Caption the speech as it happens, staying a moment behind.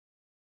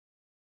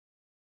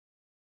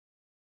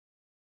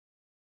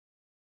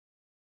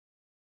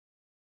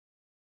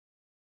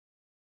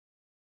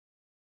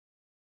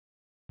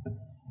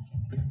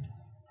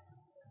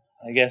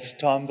I guess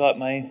Tom got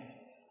my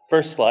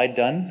first slide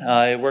done.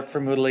 I work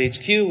for Moodle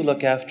HQ,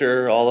 look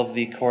after all of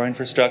the core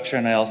infrastructure,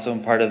 and I also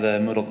am part of the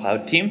Moodle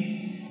Cloud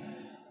team.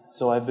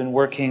 So I've been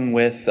working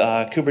with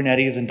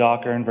Kubernetes and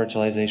Docker and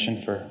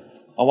virtualization for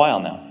a while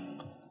now.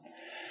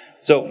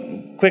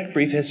 So, quick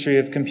brief history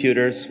of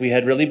computers. We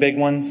had really big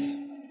ones,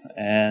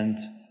 and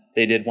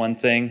they did one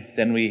thing.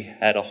 Then we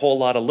had a whole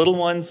lot of little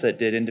ones that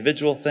did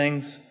individual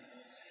things.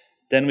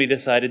 Then we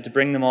decided to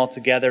bring them all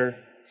together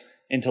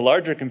into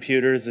larger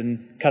computers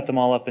and cut them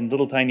all up in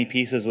little tiny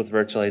pieces with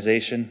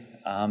virtualization.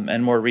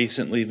 And more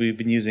recently, we've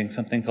been using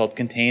something called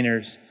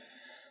containers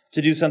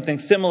to do something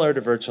similar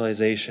to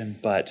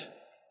virtualization, but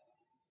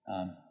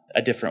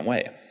a different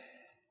way.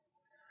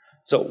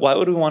 So why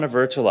would we want to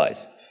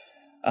virtualize?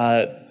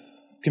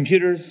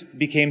 Computers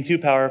became too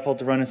powerful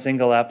to run a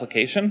single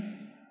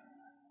application,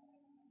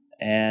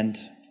 and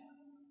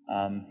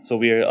so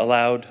we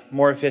allowed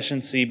more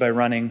efficiency by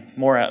running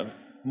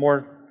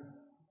more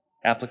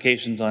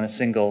applications on a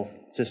single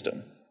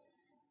system.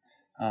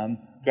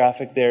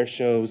 Graphic there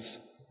shows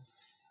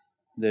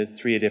the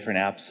 3 different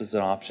apps as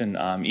an option,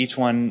 each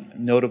one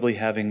notably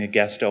having a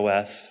guest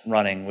OS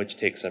running, which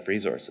takes up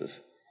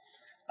resources.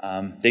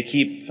 They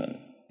keep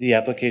the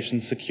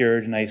application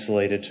secured and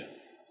isolated,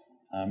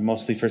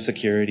 mostly for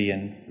security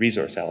and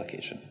resource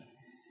allocation.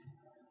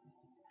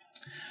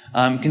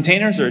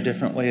 Containers are a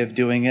different way of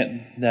doing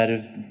it that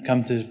have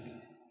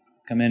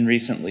come in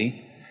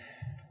recently.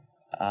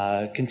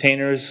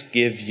 Containers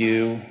give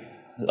you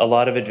a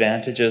lot of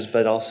advantages,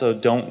 but also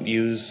don't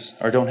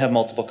have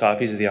multiple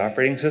copies of the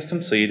operating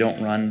system, so you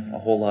don't run a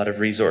whole lot of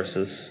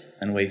resources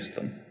and waste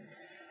them.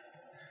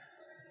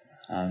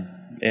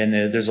 And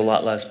there's a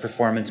lot less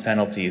performance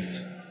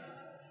penalties.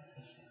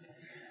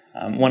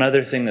 One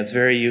other thing that's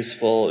very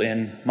useful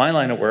in my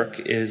line of work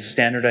is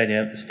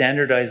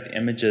standardized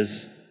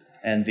images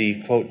and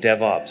the, quote,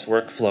 DevOps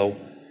workflow,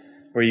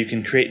 where you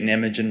can create an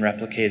image and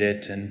replicate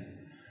it. And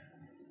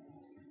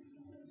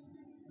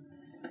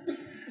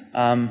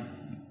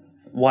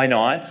why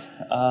not?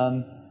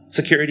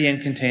 Security in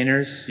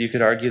containers, you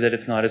could argue that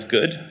it's not as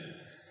good.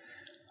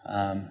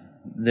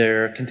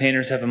 Their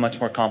containers have a much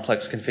more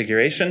complex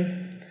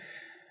configuration.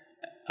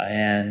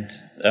 And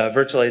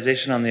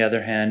virtualization, on the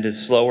other hand,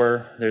 is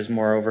slower. There's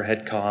more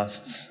overhead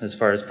costs as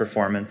far as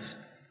performance.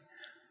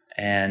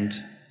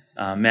 And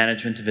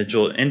management of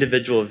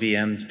individual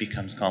VMs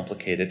becomes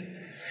complicated.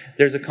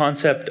 There's a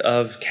concept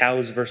of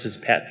cows versus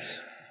pets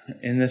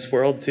in this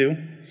world, too,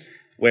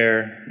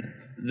 where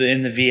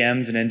in the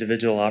VMs and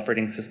individual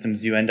operating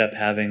systems, you end up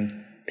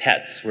having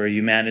pets where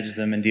you manage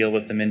them and deal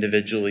with them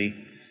individually.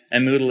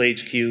 At Moodle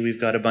HQ, we've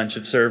got a bunch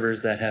of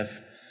servers that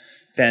have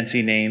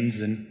fancy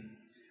names, and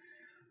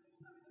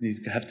you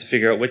have to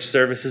figure out which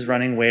service is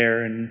running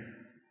where, and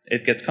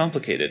it gets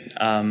complicated.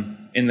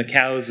 In the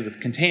cows with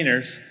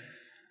containers,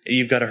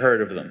 you've got a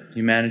herd of them.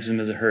 You manage them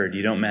as a herd.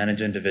 You don't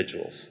manage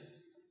individuals.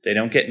 They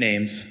don't get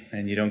names,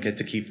 and you don't get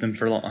to keep them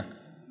for long.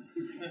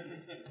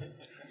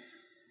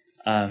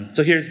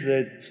 So here's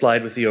the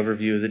slide with the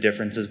overview of the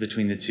differences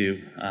between the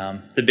two.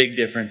 The big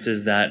difference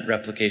is that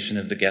replication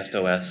of the guest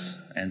OS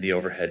and the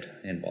overhead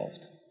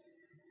involved.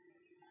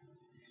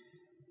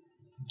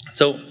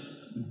 So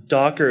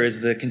Docker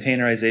is the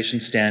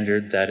containerization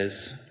standard that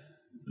is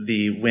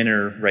the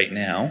winner right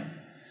now.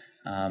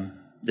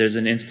 There's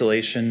an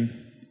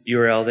installation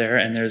URL there,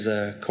 and there's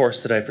a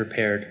course that I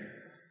prepared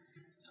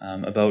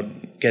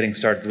about getting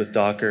started with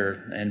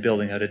Docker and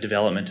building out a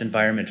development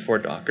environment for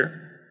Docker.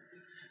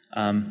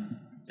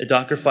 A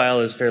Docker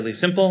file is fairly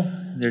simple.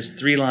 There's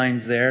 3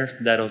 lines there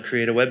that'll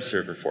create a web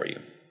server for you.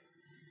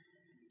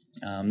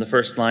 The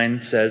first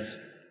line says,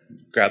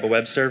 grab a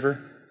web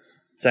server.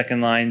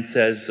 Second line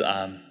says,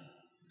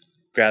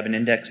 grab an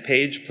index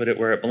page, put it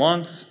where it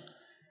belongs.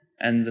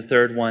 And the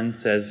third one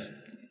says,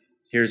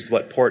 here's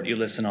what port you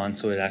listen on,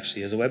 so it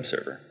actually is a web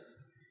server.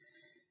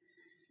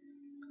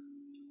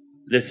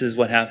 This is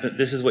what happens.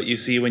 This is what you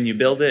see when you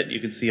build it. You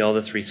can see all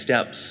the 3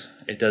 steps.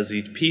 It does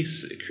each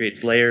piece. It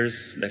creates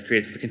layers. That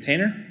creates the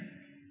container.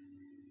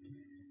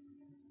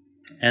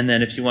 And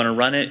then if you want to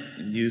run it,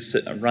 you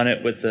run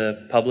it with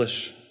the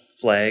publish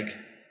flag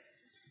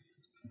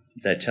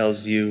that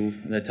tells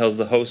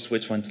the host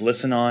which one to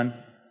listen on.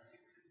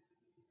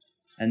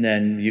 And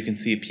then you can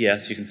see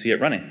PS, you can see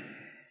it running.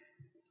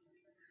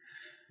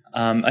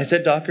 I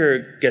said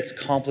Docker gets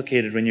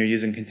complicated when you're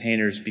using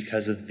containers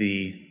because of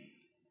the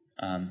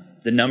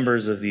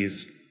numbers of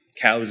these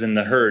cows in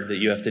the herd that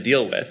you have to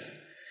deal with.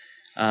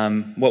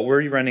 What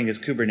we're running is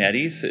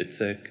Kubernetes.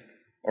 It's an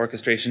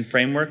orchestration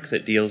framework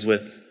that deals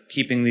with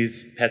keeping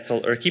these pets,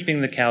 or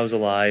keeping the cows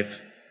alive,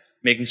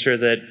 making sure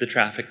that the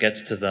traffic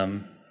gets to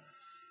them,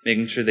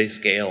 making sure they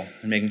scale,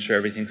 and making sure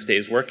everything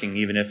stays working,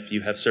 even if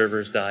you have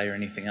servers die or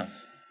anything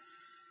else.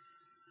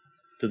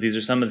 So these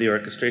are some of the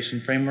orchestration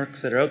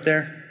frameworks that are out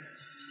there.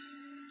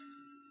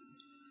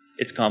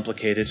 It's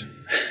complicated.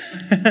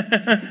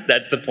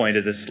 That's the point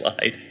of this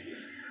slide.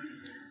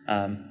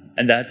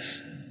 And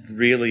that's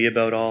really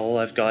about all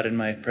I've got in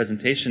my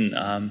presentation.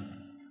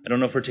 I don't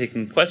know if we're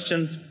taking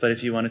questions, but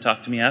if you want to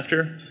talk to me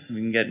after, we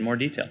can get in more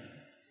detail.